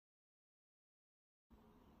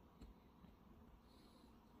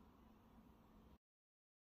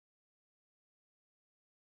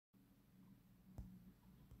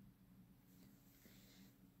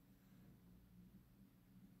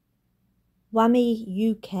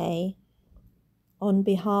Wamyuk, on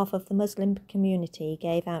behalf of the Muslim community,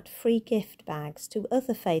 gave out free gift bags to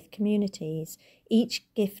other faith communities. Each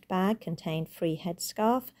gift bag contained free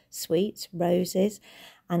headscarf, sweets, roses,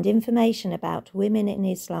 and information about women in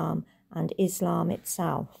Islam and Islam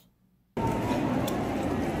itself.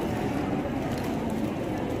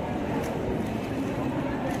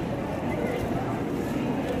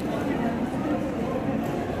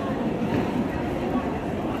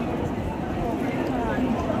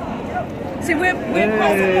 See, we're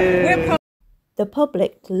The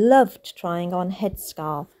public loved trying on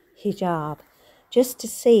headscarf, hijab, just to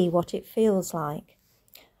see what it feels like.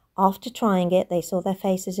 After trying it, they saw their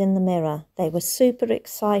faces in the mirror. They were super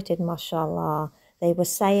excited, mashallah. They were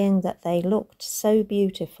saying that they looked so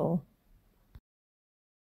beautiful.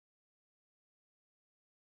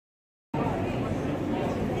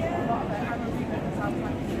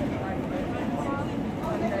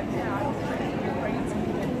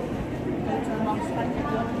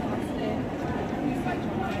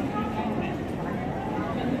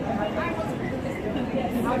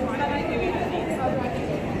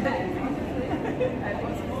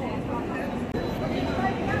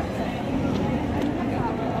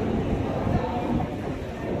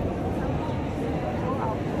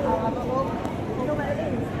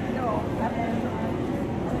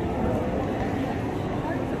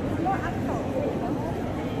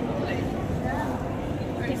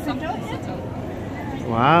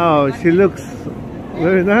 Wow, she looks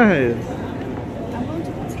very nice. I'm going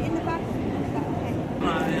to put it in the bag.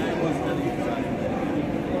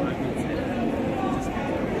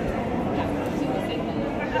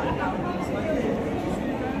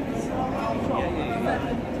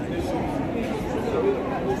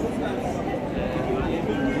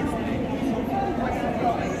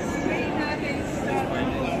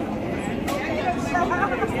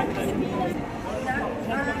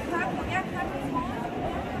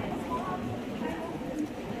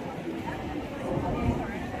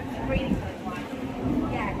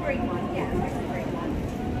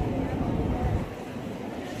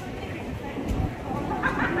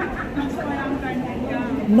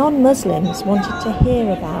 Non-Muslims wanted to hear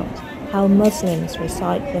about how Muslims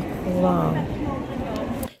recite the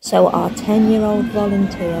Quran. So our 10-year-old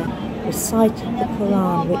volunteer recited the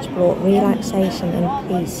Quran, which brought relaxation and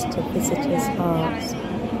peace to visitors' hearts.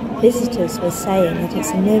 Visitors were saying that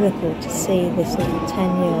it's a miracle to see this little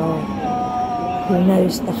 10-year-old who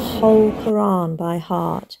knows the whole Quran by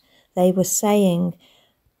heart. They were saying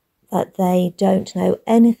that they don't know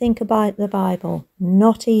anything about the Bible,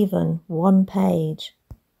 not even one page.